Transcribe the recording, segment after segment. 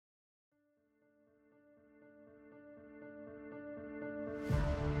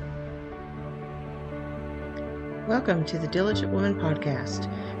Welcome to the Diligent Woman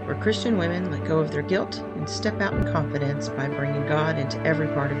Podcast, where Christian women let go of their guilt and step out in confidence by bringing God into every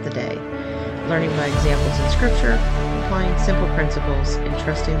part of the day, learning by examples in Scripture, applying simple principles, and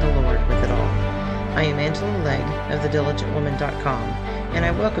trusting the Lord with it all. I am Angela Legg of thediligentwoman.com, and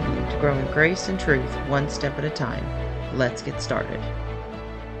I welcome you to grow in grace and truth one step at a time. Let's get started.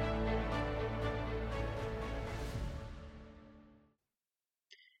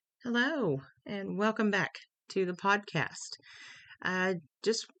 Hello, and welcome back to the podcast. I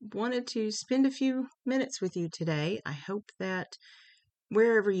just wanted to spend a few minutes with you today. I hope that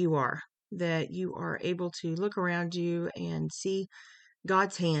wherever you are, that you are able to look around you and see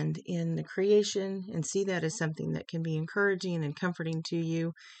God's hand in the creation and see that as something that can be encouraging and comforting to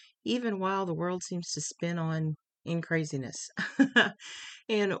you, even while the world seems to spin on in craziness.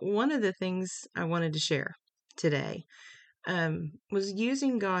 And one of the things I wanted to share today was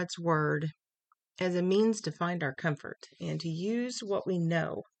using God's Word as a means to find our comfort and to use what we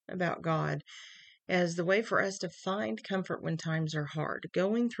know about God as the way for us to find comfort when times are hard,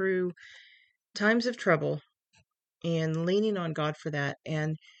 going through times of trouble and leaning on God for that,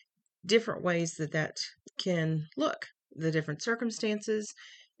 and different ways that can look, the different circumstances,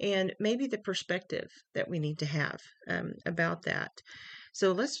 and maybe the perspective that we need to have about that.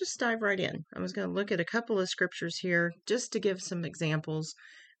 So let's just dive right in. I was going to look at a couple of scriptures here just to give some examples.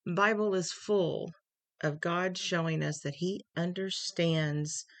 The Bible is full of God showing us that He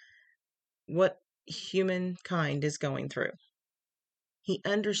understands what humankind is going through. He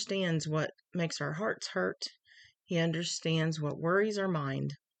understands what makes our hearts hurt. He understands what worries our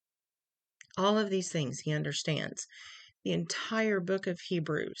mind. All of these things He understands. The entire book of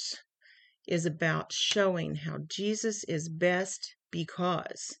Hebrews is about showing how Jesus is best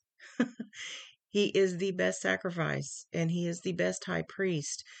because He is the best sacrifice and He is the best high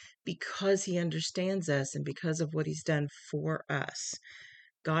priest because He understands us and because of what He's done for us.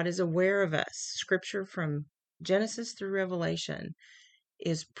 God is aware of us. Scripture from Genesis through Revelation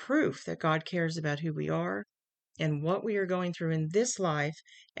is proof that God cares about who we are and what we are going through in this life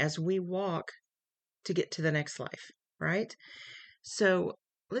as we walk to get to the next life, right? So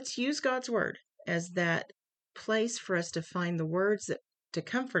let's use God's Word as that place for us to find the words that to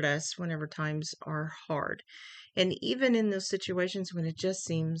comfort us whenever times are hard. And even in those situations when it just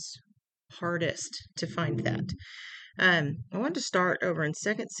seems hardest to find that. I want to start over in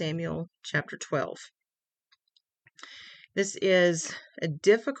 2 Samuel chapter 12. This is a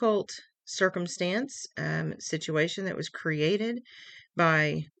difficult circumstance, situation that was created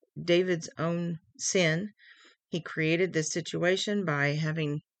by David's own sin. He created this situation by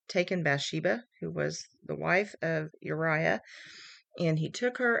having taken Bathsheba, who was the wife of Uriah, and he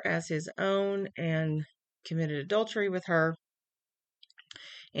took her as his own and committed adultery with her.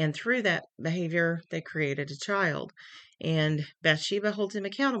 And through that behavior, they created a child. And Bathsheba holds him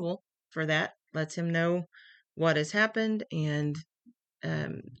accountable for that, lets him know what has happened, and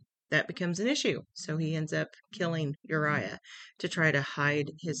that becomes an issue. So he ends up killing Uriah to try to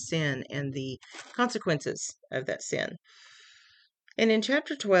hide his sin and the consequences of that sin. And in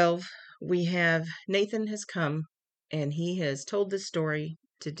chapter 12, we have Nathan has come and he has told this story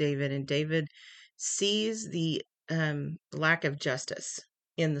to David, and David sees the lack of justice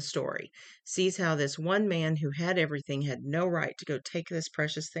in the story, sees how this one man who had everything had no right to go take this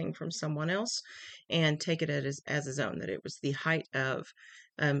precious thing from someone else and take it as his own, that it was the height of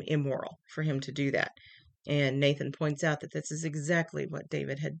immoral for him to do that. And Nathan points out that this is exactly what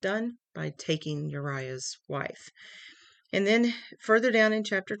David had done by taking Uriah's wife. And then further down in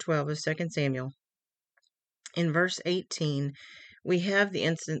chapter 12 of 2 Samuel, in verse 18, we have the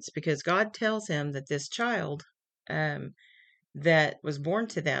instance because God tells him that this child that was born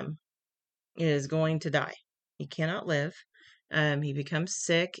to them is going to die. He cannot live. He becomes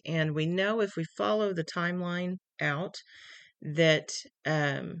sick, and we know if we follow the timeline out that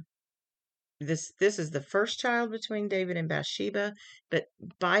this is the first child between David and Bathsheba, but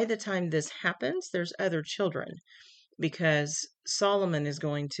by the time this happens, there's other children because Solomon is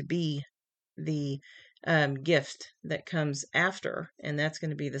going to be the gift that comes after, and that's going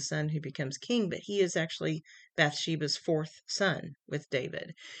to be the son who becomes king, but he is actually Bathsheba's fourth son with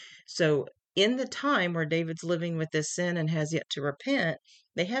David. So in the time where David's living with this sin and has yet to repent,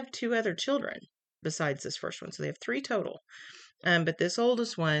 they have two other children besides this first one. So they have three total. But this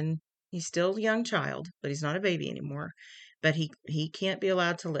oldest one, he's still a young child, but he's not a baby anymore, but he can't be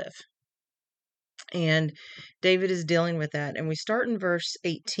allowed to live. And David is dealing with that. And we start in verse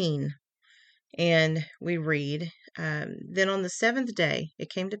 18. And we read, Then on the seventh day it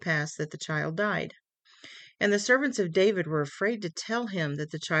came to pass that the child died. And the servants of David were afraid to tell him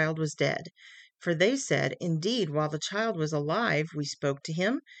that the child was dead, For they said, Indeed, while the child was alive, we spoke to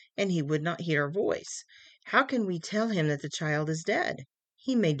him, and he would not heed our voice. How can we tell him that the child is dead?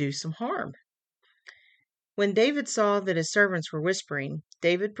 He may do some harm." When David saw that his servants were whispering,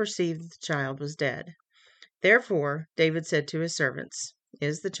 David perceived that the child was dead. Therefore David said to his servants,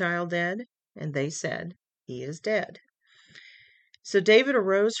 "Is the child dead?" And they said, "He is dead." So David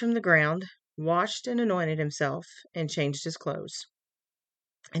arose from the ground, washed and anointed himself, and changed his clothes.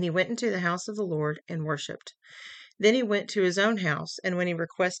 And he went into the house of the Lord and worshipped. Then he went to his own house, and when he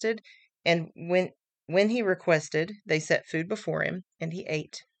requested, they set food before him, and he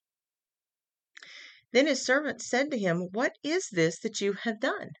ate. Then his servants said to him, "What is this that you have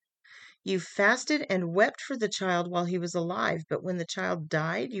done? You fasted and wept for the child while he was alive, but when the child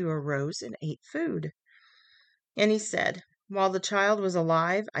died, you arose and ate food." And he said, "While the child was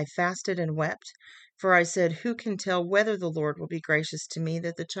alive, I fasted and wept, for I said, Who can tell whether the Lord will be gracious to me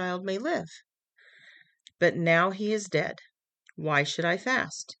that the child may live? But now he is dead. Why should I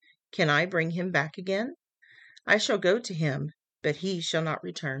fast? Can I bring him back again? I shall go to him, but he shall not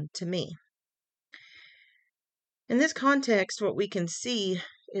return to me." In this context, what we can see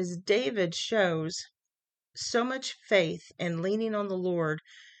is David shows so much faith and leaning on the Lord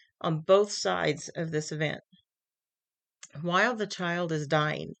on both sides of this event. While the child is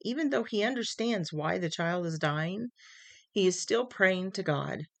dying, even though he understands why the child is dying, he is still praying to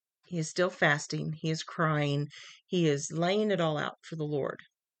God. He is still fasting. He is crying. He is laying it all out for the Lord.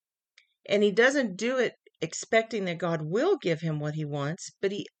 And he doesn't do it expecting that God will give him what he wants,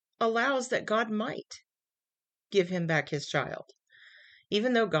 but he allows that God might give him back his child.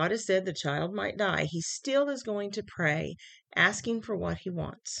 Even though God has said the child might die, he still is going to pray, asking for what he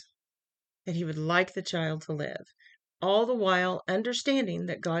wants, that he would like the child to live, all the while understanding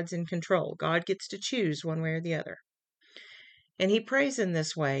that God's in control. God gets to choose one way or the other. And he prays in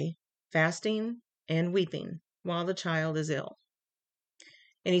this way, fasting and weeping while the child is ill.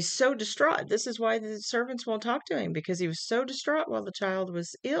 And he's so distraught. This is why the servants won't talk to him, because he was so distraught while the child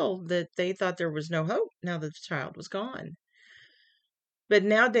was ill that they thought there was no hope now that the child was gone. But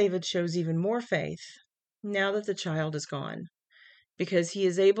now David shows even more faith now that the child is gone, because he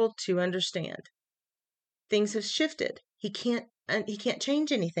is able to understand things have shifted. He can't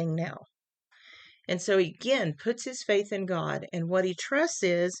change anything now. And so he again puts his faith in God, and what he trusts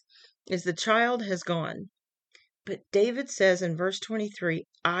is the child has gone. But David says in verse 23,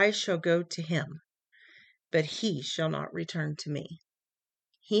 "I shall go to him, but he shall not return to me."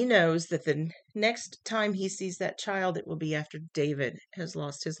 He knows that the next time he sees that child, it will be after David has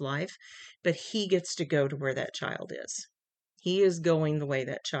lost his life, but he gets to go to where that child is. He is going the way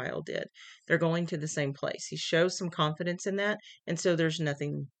that child did. They're going to the same place. He shows some confidence in that, and so there's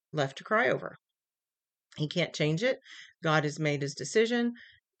nothing left to cry over. He can't change it. God has made his decision.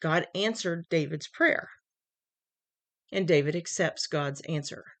 God answered David's prayer, and David accepts God's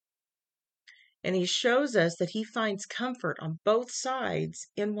answer. And he shows us that he finds comfort on both sides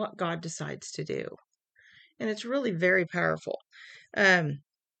in what God decides to do. And it's really very powerful. And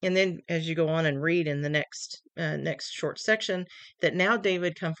then as you go on and read in the next short section, that now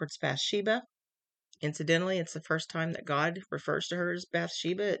David comforts Bathsheba. Incidentally, it's the first time that God refers to her as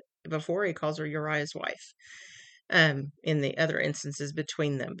Bathsheba. Before, he calls her Uriah's wife. In the other instances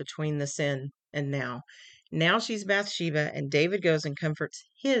between them, between the sin and now. Now she's Bathsheba, and David goes and comforts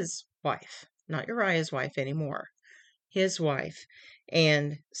his wife. Not Uriah's wife anymore, his wife.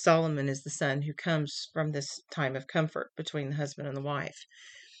 And Solomon is the son who comes from this time of comfort between the husband and the wife.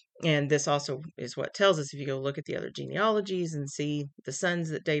 And this also is what tells us, if you go look at the other genealogies and see the sons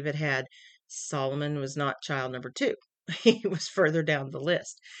that David had, Solomon was not child number 2. He was further down the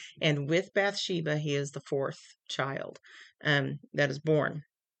list. And with Bathsheba, he is the 4th child that is born.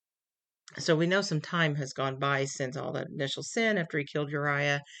 So we know some time has gone by since all that initial sin after he killed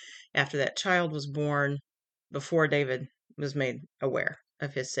Uriah, after that child was born, before David was made aware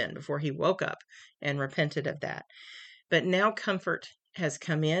of his sin, before he woke up and repented of that. But now comfort has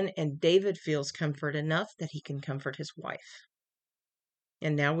come in, and David feels comfort enough that he can comfort his wife.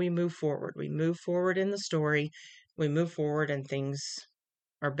 And now we move forward. We move forward in the story. We move forward and things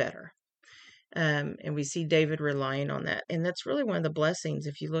are better. And we see David relying on that. And that's really one of the blessings.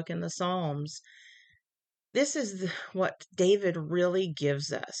 If you look in the Psalms, this is what David really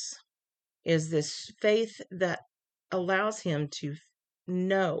gives us, is this faith that allows him to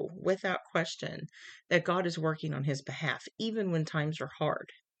know without question that God is working on his behalf, even when times are hard.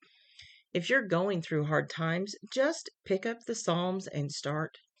 If you're going through hard times, just pick up the Psalms and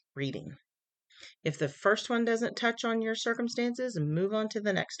start reading. If the first one doesn't touch on your circumstances, move on to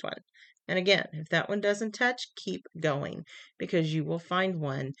the next one. And again, if that one doesn't touch, keep going, because you will find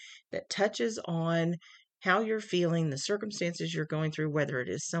one that touches on how you're feeling, the circumstances you're going through, whether it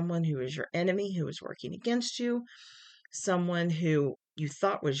is someone who is your enemy, who is working against you, someone who you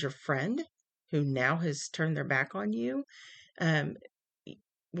thought was your friend, who now has turned their back on you, um,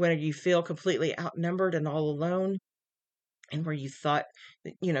 whether you feel completely outnumbered and all alone, and where you thought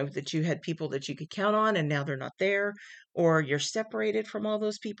that, that you had people that you could count on and now they're not there, or you're separated from all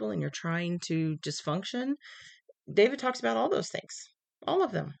those people and you're trying to just function. David talks about all those things, all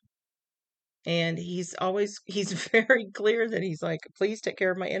of them. And he's very clear that he's like, please take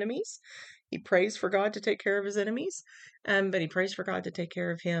care of my enemies. He prays for God to take care of his enemies, but he prays for God to take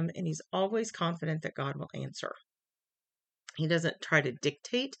care of him. And he's always confident that God will answer. He doesn't try to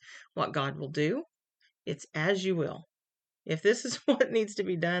dictate what God will do. It's as you will. If this is what needs to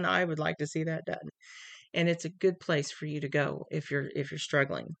be done, I would like to see that done. And it's a good place for you to go if you're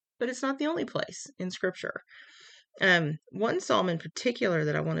struggling. But it's not the only place in Scripture. One psalm in particular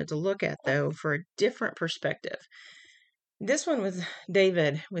that I wanted to look at, though, for a different perspective. This one with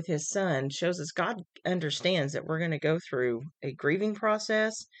David, with his son, shows us God understands that we're going to go through a grieving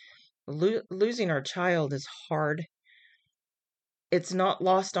process. Losing our child is hard. It's not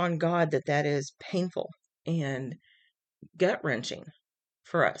lost on God that is painful and gut-wrenching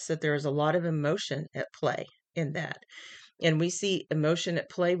for us, that there is a lot of emotion at play in that. And we see emotion at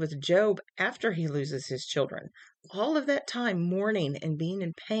play with Job after he loses his children. All of that time mourning and being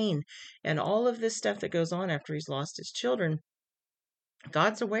in pain and all of this stuff that goes on after he's lost his children,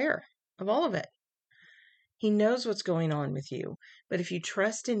 God's aware of all of it. He knows what's going on with you. But if you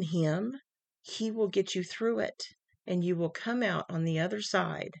trust in him, he will get you through it. And you will come out on the other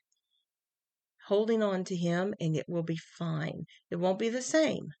side holding on to him, and it will be fine. It won't be the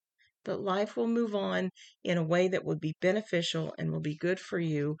same, but life will move on in a way that will be beneficial and will be good for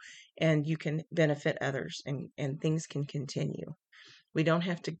you, and you can benefit others, and things can continue. We don't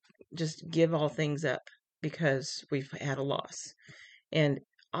have to just give all things up because we've had a loss. And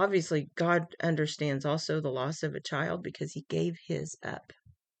obviously, God understands also the loss of a child because he gave his up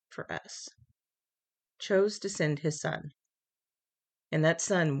for us, chose to send his son. And that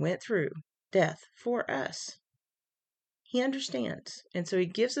son went through death for us. He understands. And so he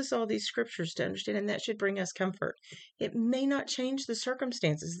gives us all these scriptures to understand, and that should bring us comfort. It may not change the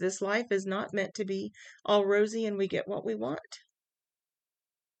circumstances. This life is not meant to be all rosy and we get what we want.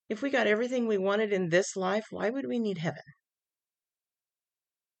 If we got everything we wanted in this life, why would we need heaven?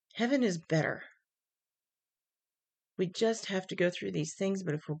 Heaven is better. We just have to go through these things,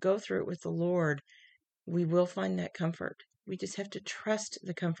 but if we'll go through it with the Lord, we will find that comfort. We just have to trust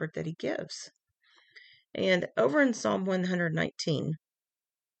the comfort that he gives. And over in Psalm 119,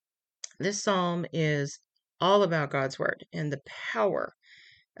 this psalm is all about God's word and the power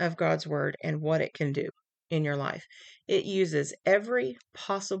of God's word and what it can do in your life. It uses every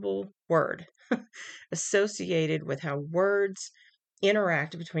possible word associated with how words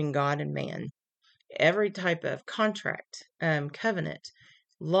interact between God and man. Every type of contract, covenant,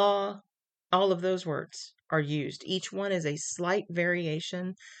 law, all of those words are used. Each one is a slight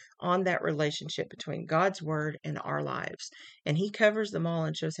variation on that relationship between God's word and our lives. And he covers them all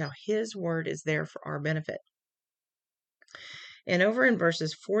and shows how his word is there for our benefit. And over in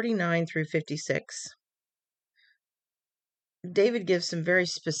verses 49 through 56, David gives some very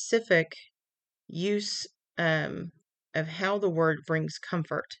specific use of how the word brings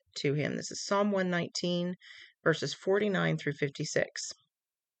comfort to him. This is Psalm 119, verses 49 through 56.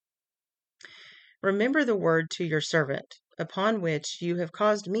 Remember the word to your servant, upon which you have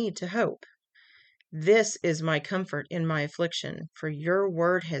caused me to hope. This is my comfort in my affliction, for your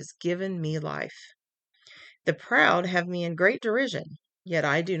word has given me life. The proud have me in great derision, yet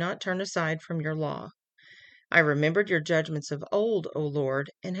I do not turn aside from your law. I remembered your judgments of old, O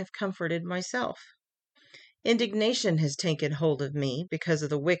Lord, and have comforted myself. Indignation has taken hold of me because of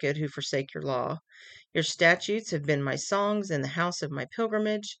the wicked who forsake your law. Your statutes have been my songs in the house of my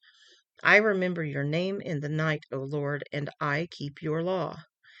pilgrimage. I remember your name in the night, O Lord, and I keep your law.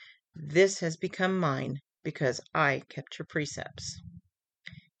 This has become mine because I kept your precepts.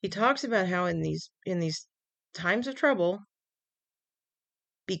 He talks about how in these times of trouble,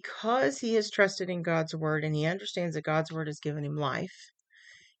 because he has trusted in God's word and he understands that God's word has given him life,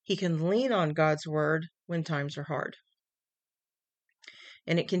 he can lean on God's word when times are hard.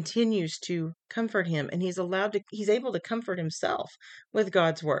 And it continues to comfort him, and he's able to comfort himself with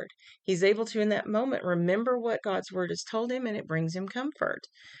God's word. He's able to, in that moment, remember what God's word has told him, and it brings him comfort.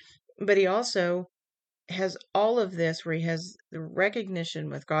 But he also has all of this where he has the recognition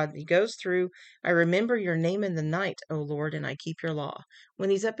with God. He goes through, I remember your name in the night, O Lord, and I keep your law. When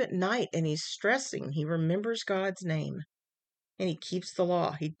he's up at night and he's stressing, he remembers God's name and he keeps the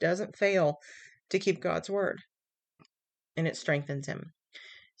law. He doesn't fail to keep God's word, and it strengthens him.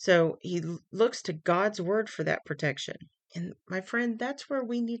 So he looks to God's word for that protection. And my friend, that's where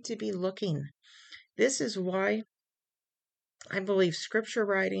we need to be looking. This is why I believe scripture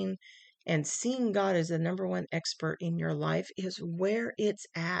writing and seeing God as the number one expert in your life is where it's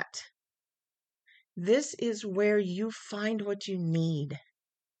at. This is where you find what you need.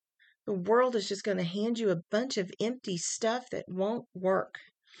 The world is just going to hand you a bunch of empty stuff that won't work.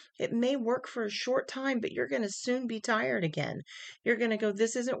 It may work for a short time, but you're going to soon be tired again. You're going to go,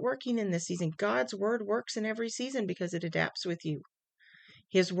 this isn't working in this season. God's word works in every season because it adapts with you.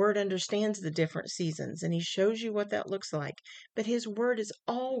 His word understands the different seasons and he shows you what that looks like. But his word is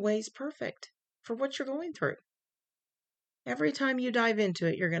always perfect for what you're going through. Every time you dive into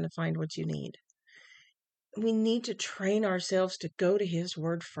it, you're going to find what you need. We need to train ourselves to go to his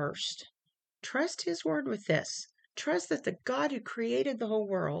word first. Trust his word with this. Trust that the God who created the whole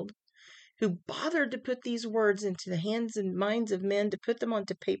world, who bothered to put these words into the hands and minds of men, to put them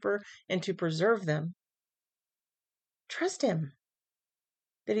onto paper and to preserve them, trust him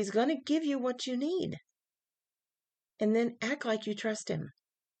that he's going to give you what you need. And then act like you trust him.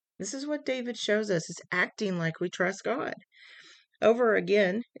 This is what David shows us, is acting like we trust God. Over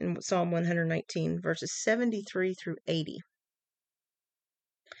again in Psalm 119, verses 73 through 80.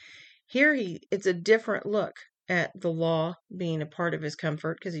 Here it's a different look at the law being a part of his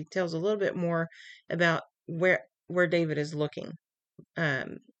comfort, because he tells a little bit more about where David is looking,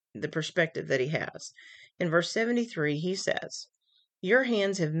 the perspective that he has. In verse 73, he says, your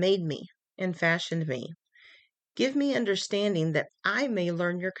hands have made me and fashioned me. Give me understanding that I may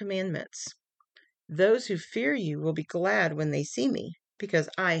learn your commandments. Those who fear you will be glad when they see me, because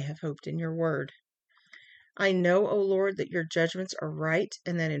I have hoped in your word. I know, O Lord, that your judgments are right,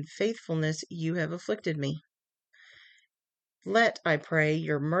 and that in faithfulness you have afflicted me. Let, I pray,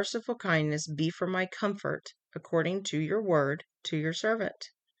 your merciful kindness be for my comfort, according to your word, to your servant.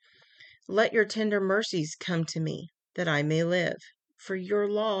 Let your tender mercies come to me, that I may live, for your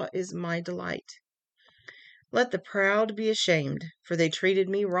law is my delight. Let the proud be ashamed, for they treated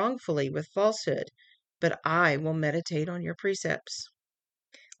me wrongfully with falsehood, but I will meditate on your precepts.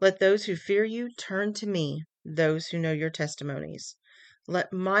 Let those who fear you turn to me, those who know your testimonies.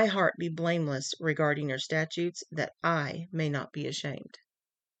 Let my heart be blameless regarding your statutes, that I may not be ashamed.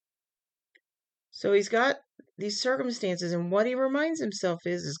 So he's got these circumstances, and what he reminds himself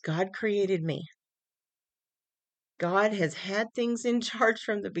is God created me. God has had things in charge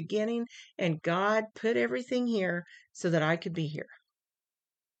from the beginning, and God put everything here so that I could be here.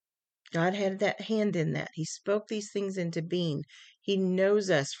 God had that hand in that. He spoke these things into being. He knows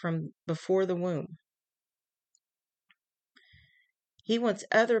us from before the womb. He wants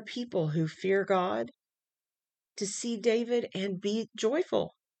other people who fear God to see David and be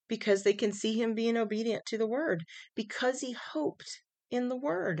joyful because they can see him being obedient to the word, because he hoped in the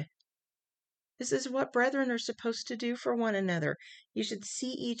word. This is what brethren are supposed to do for one another. You should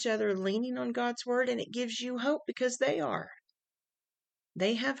see each other leaning on God's word, and it gives you hope because they are.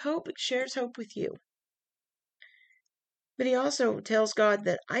 They have hope. It shares hope with you. But he also tells God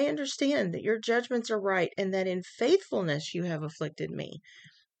that I understand that your judgments are right and that in faithfulness you have afflicted me.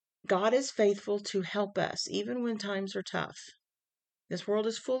 God is faithful to help us even when times are tough. This world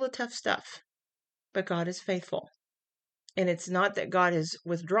is full of tough stuff, but God is faithful. And it's not that God has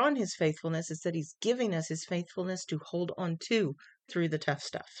withdrawn his faithfulness, it's that he's giving us his faithfulness to hold on to through the tough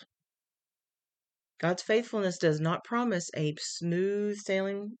stuff. God's faithfulness does not promise a smooth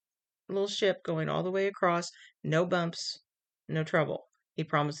sailing little ship going all the way across, no bumps, no trouble. He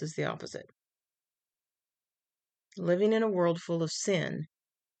promises the opposite. Living in a world full of sin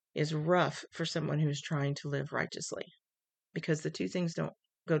is rough for someone who's trying to live righteously, because the two things don't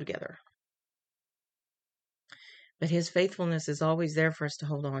go together. But his faithfulness is always there for us to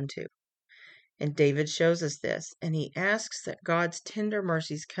hold on to. And David shows us this, and he asks that God's tender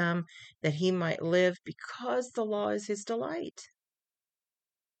mercies come that he might live, because the law is his delight.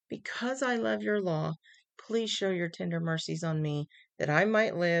 Because I love your law, please show your tender mercies on me that I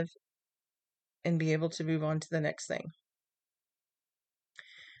might live and be able to move on to the next thing.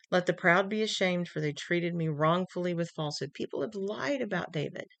 Let the proud be ashamed, for they treated me wrongfully with falsehood. People have lied about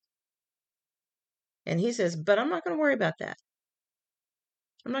David. And he says, but I'm not going to worry about that.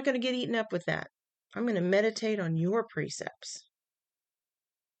 I'm not going to get eaten up with that. I'm going to meditate on your precepts.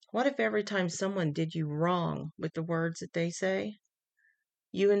 What if every time someone did you wrong with the words that they say,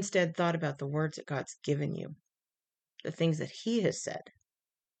 You instead thought about the words that God's given you, the things that He has said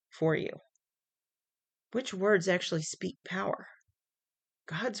for you. Which words actually speak power?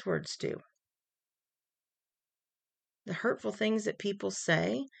 God's words do. The hurtful things that people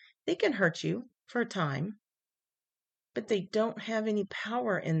say, they can hurt you for a time, but they don't have any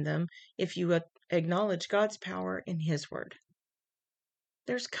power in them if you acknowledge God's power in His word.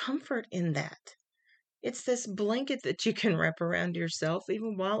 There's comfort in that. It's this blanket that you can wrap around yourself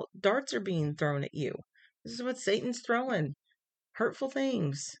even while darts are being thrown at you. This is what Satan's throwing. Hurtful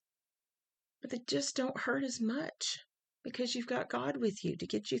things. But they just don't hurt as much because you've got God with you to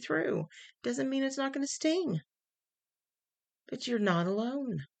get you through. Doesn't mean it's not going to sting. But you're not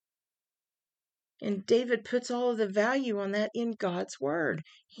alone. And David puts all of the value on that in God's word.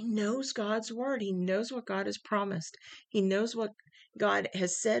 He knows God's word. He knows what God has promised. He knows what God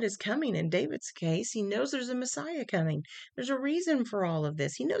has said is coming. In David's case, he knows there's a Messiah coming. There's a reason for all of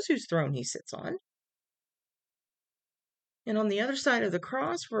this. He knows whose throne he sits on. And on the other side of the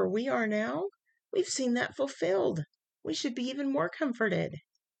cross, where we are now, we've seen that fulfilled. We should be even more comforted.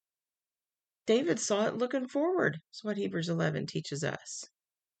 David saw it looking forward. That's what Hebrews 11 teaches us.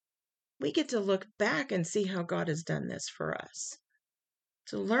 We get to look back and see how God has done this for us.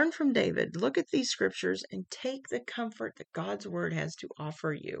 So learn from David, look at these scriptures, and take the comfort that God's word has to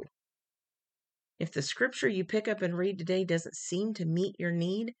offer you. If the scripture you pick up and read today doesn't seem to meet your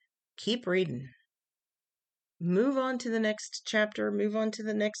need, keep reading. Move on to the next chapter, move on to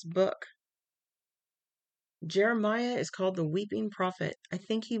the next book. Jeremiah is called the weeping prophet. I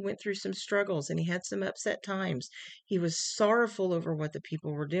think he went through some struggles and he had some upset times. He was sorrowful over what the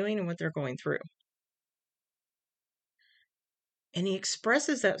people were doing and what they're going through. And he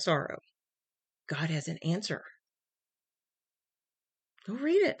expresses that sorrow. God has an answer. Go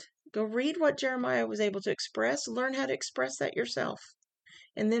read it. Go read what Jeremiah was able to express. Learn how to express that yourself.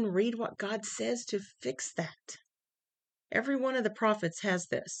 And then read what God says to fix that. Every one of the prophets has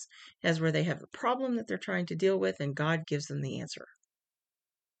this, as where they have a problem that they're trying to deal with, and God gives them the answer.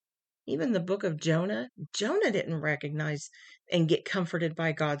 Even the book of Jonah, Jonah didn't recognize and get comforted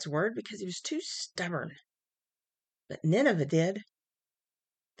by God's word because he was too stubborn. But Nineveh did.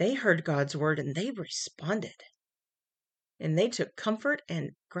 They heard God's word and they responded. And they took comfort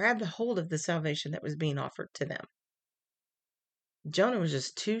and grabbed a hold of the salvation that was being offered to them. Jonah was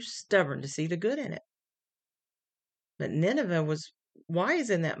just too stubborn to see the good in it. But Nineveh was wise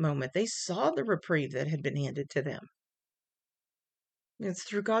in that moment. They saw the reprieve that had been handed to them. It's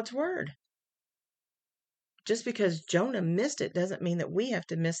through God's word. Just because Jonah missed it doesn't mean that we have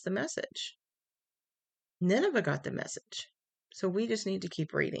to miss the message. Nineveh got the message. So we just need to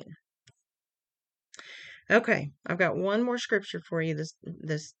keep reading. Okay, I've got one more scripture for you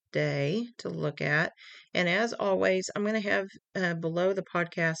this day to look at. And as always, I'm going to have below the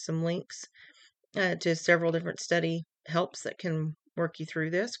podcast some links to several different study helps that can work you through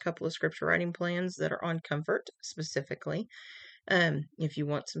this. A couple of scripture writing plans that are on comfort specifically. If you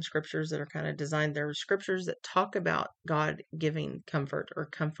want some scriptures that are kind of designed, there are scriptures that talk about God giving comfort or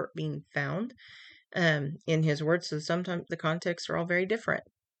comfort being found in His Word. So sometimes the contexts are all very different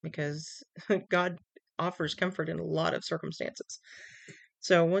because God offers comfort in a lot of circumstances.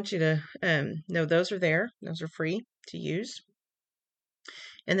 So I want you to know those are there. Those are free to use.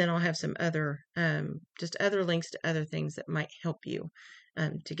 And then I'll have some other, just other links to other things that might help you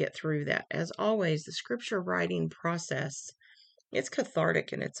to get through that. As always, the scripture writing process, it's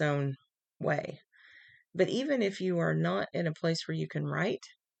cathartic in its own way. But even if you are not in a place where you can write,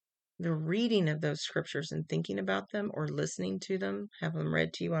 the reading of those scriptures and thinking about them or listening to them, have them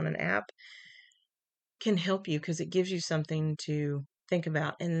read to you on an app, can help you because it gives you something to think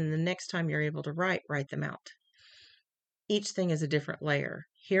about. And then the next time you're able to write them out. Each thing is a different layer.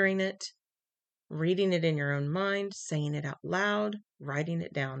 Hearing it, reading it in your own mind, saying it out loud, writing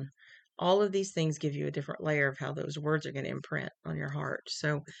it down. All of these things give you a different layer of how those words are going to imprint on your heart.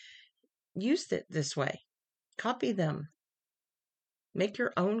 So use it this way. Copy them. Make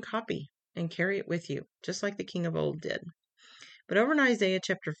your own copy and carry it with you, just like the king of old did. But over in Isaiah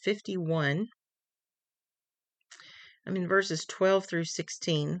chapter 51, I'm in verses 12 through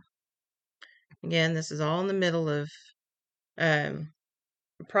 16. Again, this is all in the middle of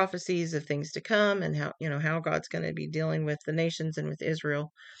prophecies of things to come and how God's going to be dealing with the nations and with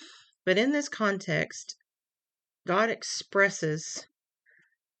Israel. But in this context, God expresses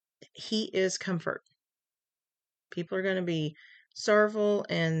He is comfort. People are going to be sorrowful,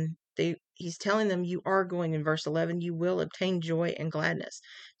 and He's telling them, you are going, in verse 11, you will obtain joy and gladness.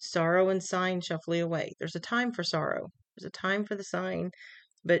 Sorrow and sighing shall flee away. There's a time for sorrow. There's a time for the sighing,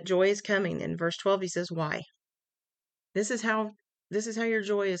 but joy is coming. In verse 12, He says, why? This is how this is how your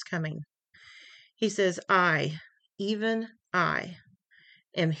joy is coming. He says, I, even I,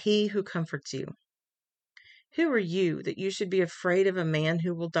 am he who comforts you. Who are you that you should be afraid of a man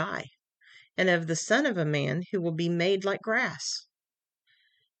who will die, and of the son of a man who will be made like grass?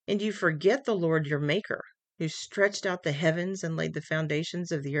 And you forget the Lord your Maker, who stretched out the heavens and laid the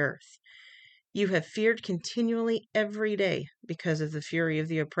foundations of the earth. You have feared continually every day because of the fury of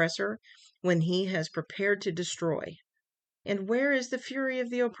the oppressor, when he has prepared to destroy. And where is the fury of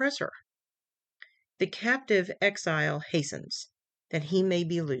the oppressor? The captive exile hastens, that he may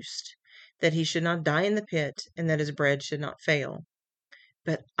be loosed, that he should not die in the pit, and that his bread should not fail.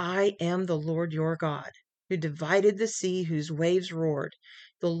 But I am the Lord your God, who divided the sea whose waves roared.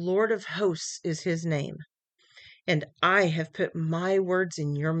 The Lord of hosts is his name. And I have put my words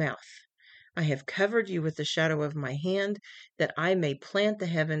in your mouth. I have covered you with the shadow of my hand, that I may plant the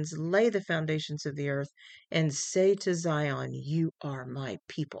heavens, lay the foundations of the earth, and say to Zion, you are my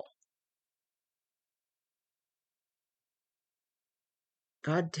people.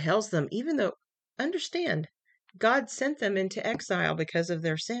 God tells them, even though, understand, God sent them into exile because of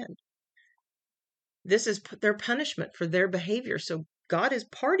their sin. This is their punishment for their behavior. So God is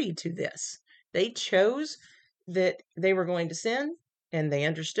party to this. They chose that they were going to sin, and they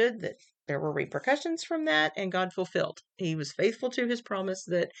understood that there were repercussions from that, and God fulfilled. He was faithful to his promise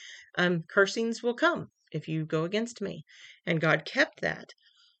that cursings will come if you go against me. And God kept that.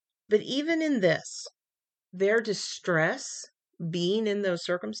 But even in this, their distress, being in those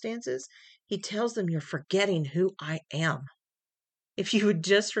circumstances, he tells them, you're forgetting who I am. If you would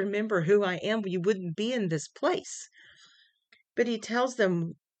just remember who I am, you wouldn't be in this place. But he tells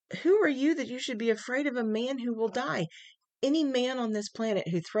them, who are you that you should be afraid of a man who will die? Any man on this planet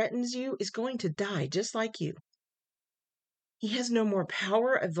who threatens you is going to die just like you. He has no more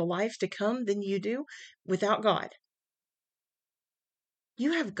power of the life to come than you do without God.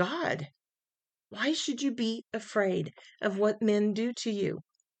 You have God. Why should you be afraid of what men do to you?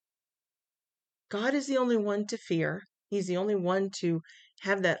 God is the only one to fear. He's the only one to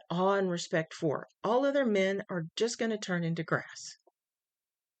have that awe and respect for. All other men are just going to turn into grass.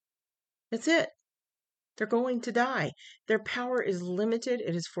 That's it. They're going to die. Their power is limited.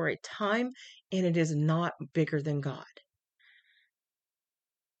 It is for a time, and it is not bigger than God.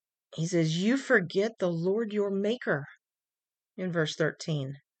 He says, you forget the Lord your Maker in verse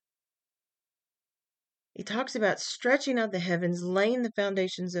 13. He talks about stretching out the heavens, laying the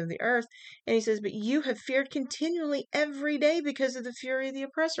foundations of the earth. And he says, but you have feared continually every day because of the fury of the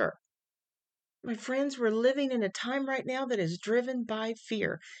oppressor. My friends, we're living in a time right now that is driven by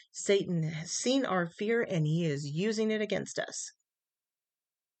fear. Satan has seen our fear and he is using it against us.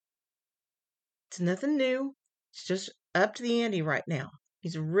 It's nothing new. It's just up to the ante right now.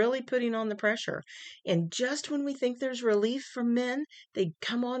 He's really putting on the pressure. And just when we think there's relief from men, they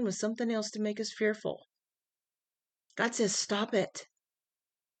come on with something else to make us fearful. God says, stop it.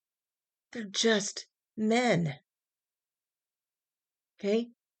 They're just men. Okay?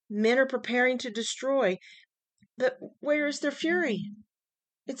 Men are preparing to destroy. But where is their fury?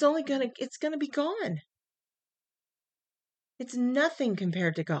 It's gonna be gone. It's nothing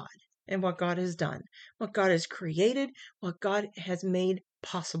compared to God and what God has done, what God has created, what God has made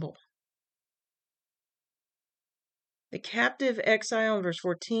possible. The captive exile in verse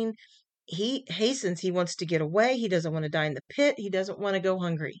 14, he hastens. He wants to get away. He doesn't want to die in the pit. He doesn't want to go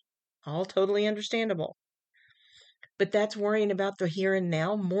hungry. All totally understandable. But that's worrying about the here and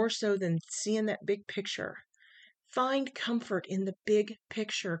now more so than seeing that big picture. Find comfort in the big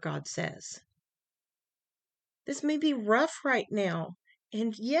picture, God says. This may be rough right now.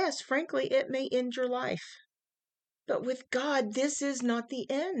 And yes, frankly, it may end your life. But with God, this is not the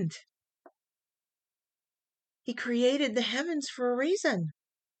end. He created the heavens for a reason.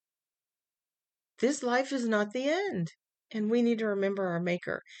 This life is not the end. And we need to remember our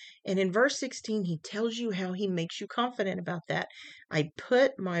Maker. And in verse 16, he tells you how he makes you confident about that. I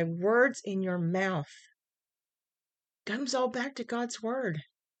put my words in your mouth. Comes all back to God's word.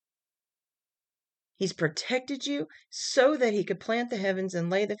 He's protected you so that he could plant the heavens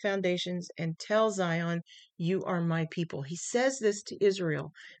and lay the foundations and tell Zion, you are my people. He says this to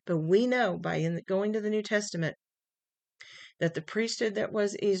Israel, but we know by going to the New Testament that the priesthood that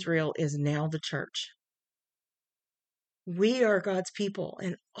was Israel is now the church. We are God's people,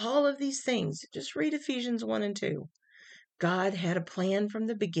 and all of these things, just read Ephesians 1 and 2. God had a plan from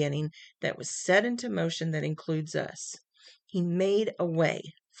the beginning that was set into motion that includes us. He made a way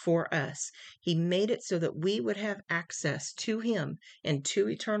for us. He made it so that we would have access to him and to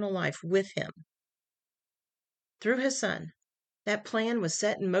eternal life with him through his son. That plan was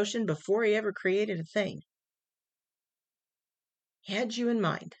set in motion before he ever created a thing. He had you in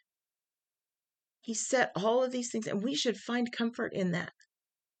mind. He set all of these things, and we should find comfort in that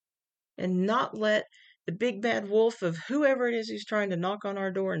and not let the big bad wolf of whoever it is who's trying to knock on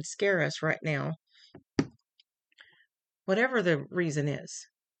our door and scare us right now, whatever the reason is,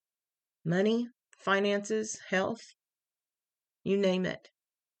 money, finances, health, you name it,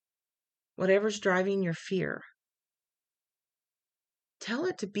 whatever's driving your fear, tell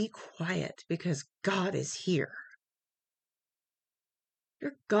it to be quiet because God is here.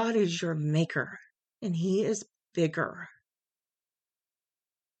 Your God is your maker, and He is bigger.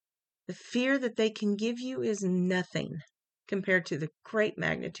 The fear that they can give you is nothing compared to the great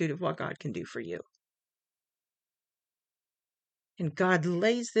magnitude of what God can do for you. And God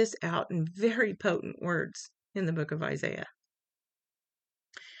lays this out in very potent words in the book of Isaiah.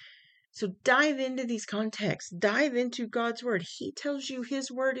 So dive into these contexts. Dive into God's word. He tells you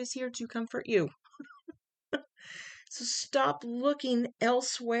His word is here to comfort you. So stop looking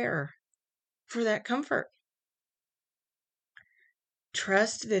elsewhere for that comfort.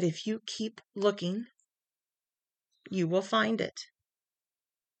 Trust that if you keep looking, you will find it.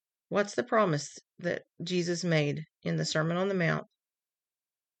 What's the promise that Jesus made in the Sermon on the Mount?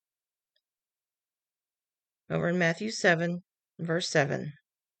 Over in Matthew 7, verse 7.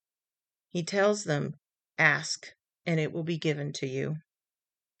 He tells them, ask, and it will be given to you.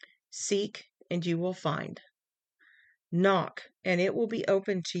 Seek, and you will find. Knock, and it will be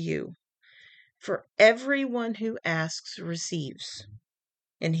opened to you. For everyone who asks receives,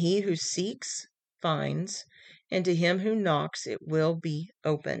 and he who seeks finds, and to him who knocks it will be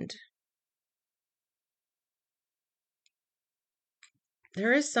opened.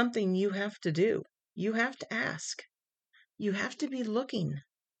 There is something you have to do. You have to ask. You have to be looking.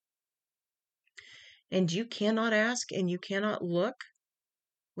 And you cannot ask and you cannot look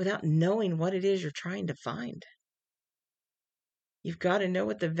without knowing what it is you're trying to find. You've got to know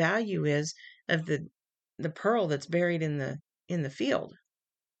what the value is of the pearl that's buried in the field.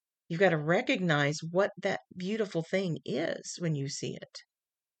 You've got to recognize what that beautiful thing is when you see it,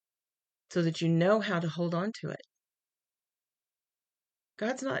 so that you know how to hold on to it.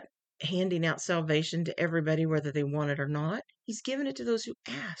 God's not handing out salvation to everybody whether they want it or not. He's giving it to those who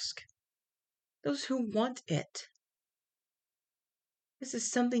ask, those who want it. This is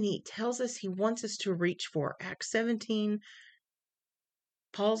something He tells us He wants us to reach for. Acts 17,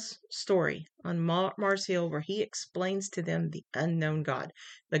 Paul's story on Mars Hill, where he explains to them the unknown God,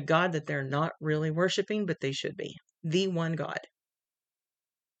 the God that they're not really worshiping, but they should be, the one God.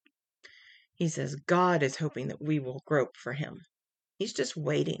 He says God is hoping that we will grope for Him. He's just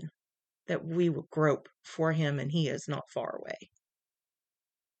waiting that we will grope for Him, and He is not far away.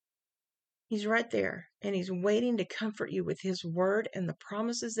 He's right there, and He's waiting to comfort you with His word and the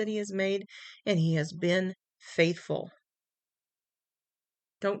promises that He has made, and He has been faithful.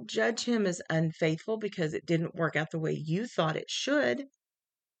 Don't judge Him as unfaithful because it didn't work out the way you thought it should.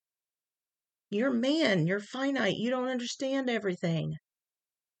 You're man, you're finite, you don't understand everything.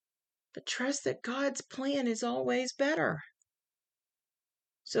 But trust that God's plan is always better.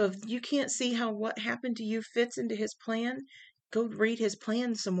 So if you can't see how what happened to you fits into His plan, go read His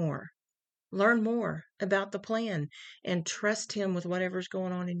plan some more. Learn more about the plan and trust Him with whatever's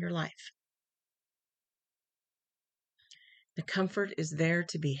going on in your life. The comfort is there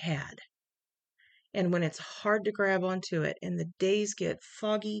to be had. And when it's hard to grab onto it and the days get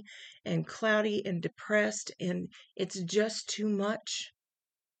foggy and cloudy and depressed and it's just too much,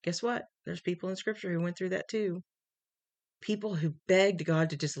 guess what? There's people in Scripture who went through that too. People who begged God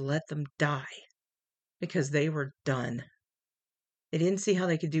to just let them die because they were done. They didn't see how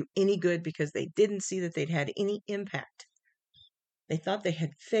they could do any good because they didn't see that they'd had any impact. They thought they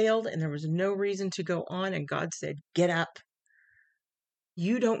had failed and there was no reason to go on, and God said, get up.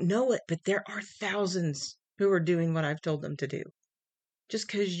 You don't know it, but there are thousands who are doing what I've told them to do. Just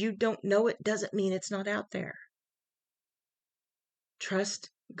because you don't know it doesn't mean it's not out there. Trust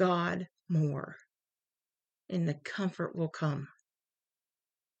God more, and the comfort will come.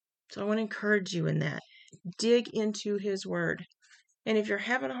 So I want to encourage you in that. Dig into His word. And if you're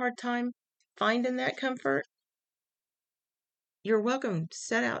having a hard time finding that comfort, you're welcome to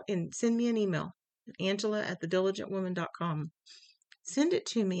set out and send me an email, Angela@thediligentwoman.com. Send it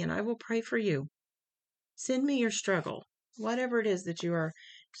to me and I will pray for you. Send me your struggle, whatever it is that you are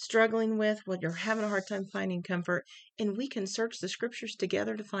struggling with, what you're having a hard time finding comfort, and we can search the Scriptures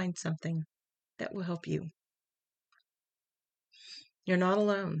together to find something that will help you. You're not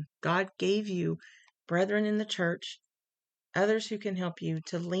alone. God gave you brethren in the church, others who can help you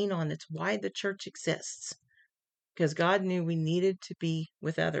to lean on. It's why the church exists, because God knew we needed to be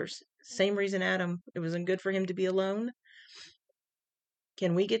with others. Same reason it wasn't good for him to be alone.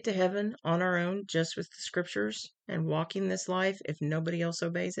 Can we get to heaven on our own just with the scriptures and walking this life if nobody else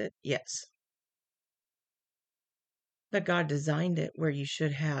obeys it? Yes. But God designed it where you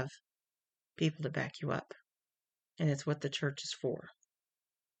should have people to back you up. And it's what the church is for.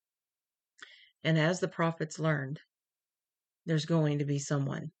 And as the prophets learned, there's going to be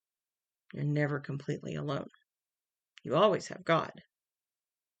someone. You're never completely alone. You always have God.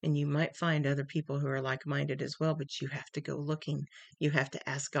 And you might find other people who are like-minded as well, but you have to go looking. You have to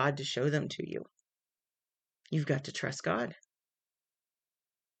ask God to show them to you. You've got to trust God.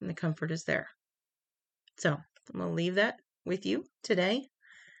 And the comfort is there. So I'm going to leave that with you today.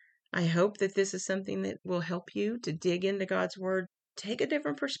 I hope that this is something that will help you to dig into God's Word. Take a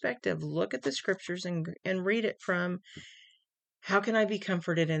different perspective. Look at the scriptures and read it from, how can I be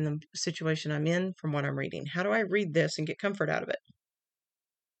comforted in the situation I'm in from what I'm reading? How do I read this and get comfort out of it?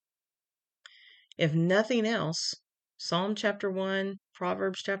 If nothing else, Psalm chapter 1,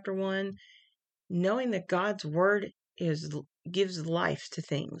 Proverbs chapter 1, knowing that God's Word gives life to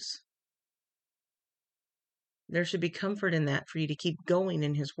things. There should be comfort in that for you to keep going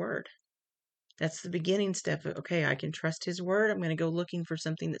in His Word. That's the beginning step. Okay, I can trust His Word. I'm going to go looking for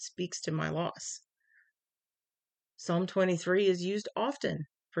something that speaks to my loss. Psalm 23 is used often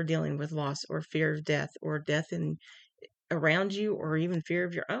for dealing with loss or fear of death, or death around you, or even fear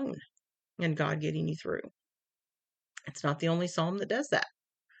of your own, and God getting you through. It's not the only psalm that does that.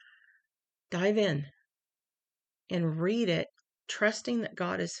 Dive in and read it, trusting that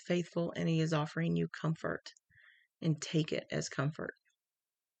God is faithful and He is offering you comfort, and take it as comfort.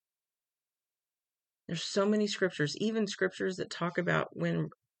 There's so many scriptures, even scriptures that talk about when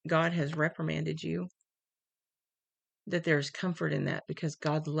God has reprimanded you, that there's comfort in that because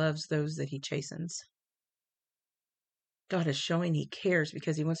God loves those that He chastens. God is showing He cares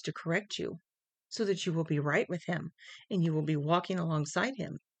because He wants to correct you so that you will be right with Him and you will be walking alongside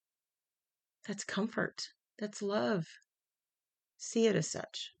Him. That's comfort. That's love. See it as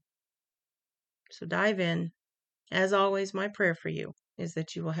such. So dive in. As always, my prayer for you is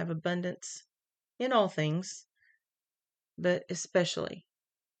that you will have abundance in all things, but especially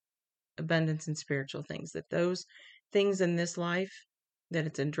abundance in spiritual things. That those things in this life, that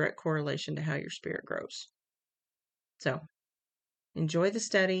it's in direct correlation to how your spirit grows. So enjoy the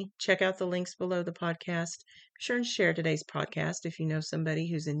study. Check out the links below the podcast. Be sure and share today's podcast if you know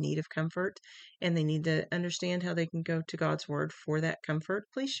somebody who's in need of comfort and they need to understand how they can go to God's Word for that comfort.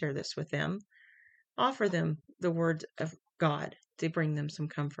 Please share this with them. Offer them the Word of God to bring them some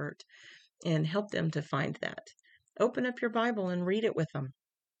comfort and help them to find that. Open up your Bible and read it with them.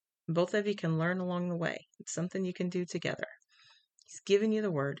 Both of you can learn along the way. It's something you can do together. He's given you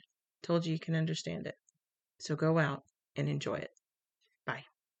the Word, told you can understand it. So go out and enjoy it. Bye.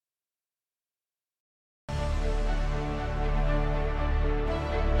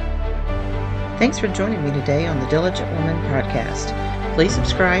 Thanks for joining me today on the Diligent Woman podcast. Please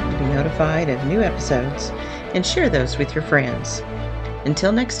subscribe to be notified of new episodes and share those with your friends.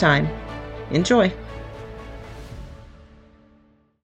 Until next time, enjoy.